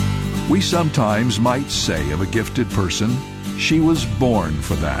We sometimes might say of a gifted person, she was born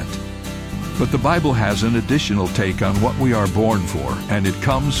for that. But the Bible has an additional take on what we are born for, and it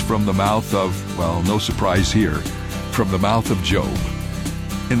comes from the mouth of, well, no surprise here, from the mouth of Job.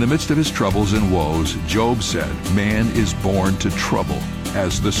 In the midst of his troubles and woes, Job said, man is born to trouble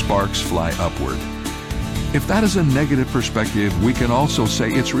as the sparks fly upward. If that is a negative perspective, we can also say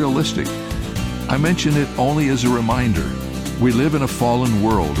it's realistic. I mention it only as a reminder. We live in a fallen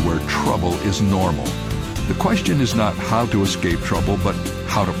world where trouble is normal. The question is not how to escape trouble, but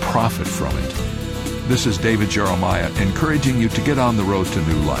how to profit from it. This is David Jeremiah encouraging you to get on the road to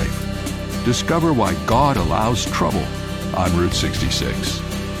new life. Discover why God allows trouble on Route 66.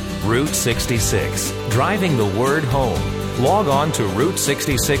 Route 66, driving the word home. Log on to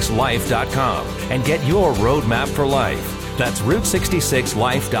Route66Life.com and get your roadmap for life. That's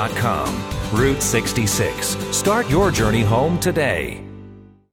Route66Life.com. Route 66. Start your journey home today.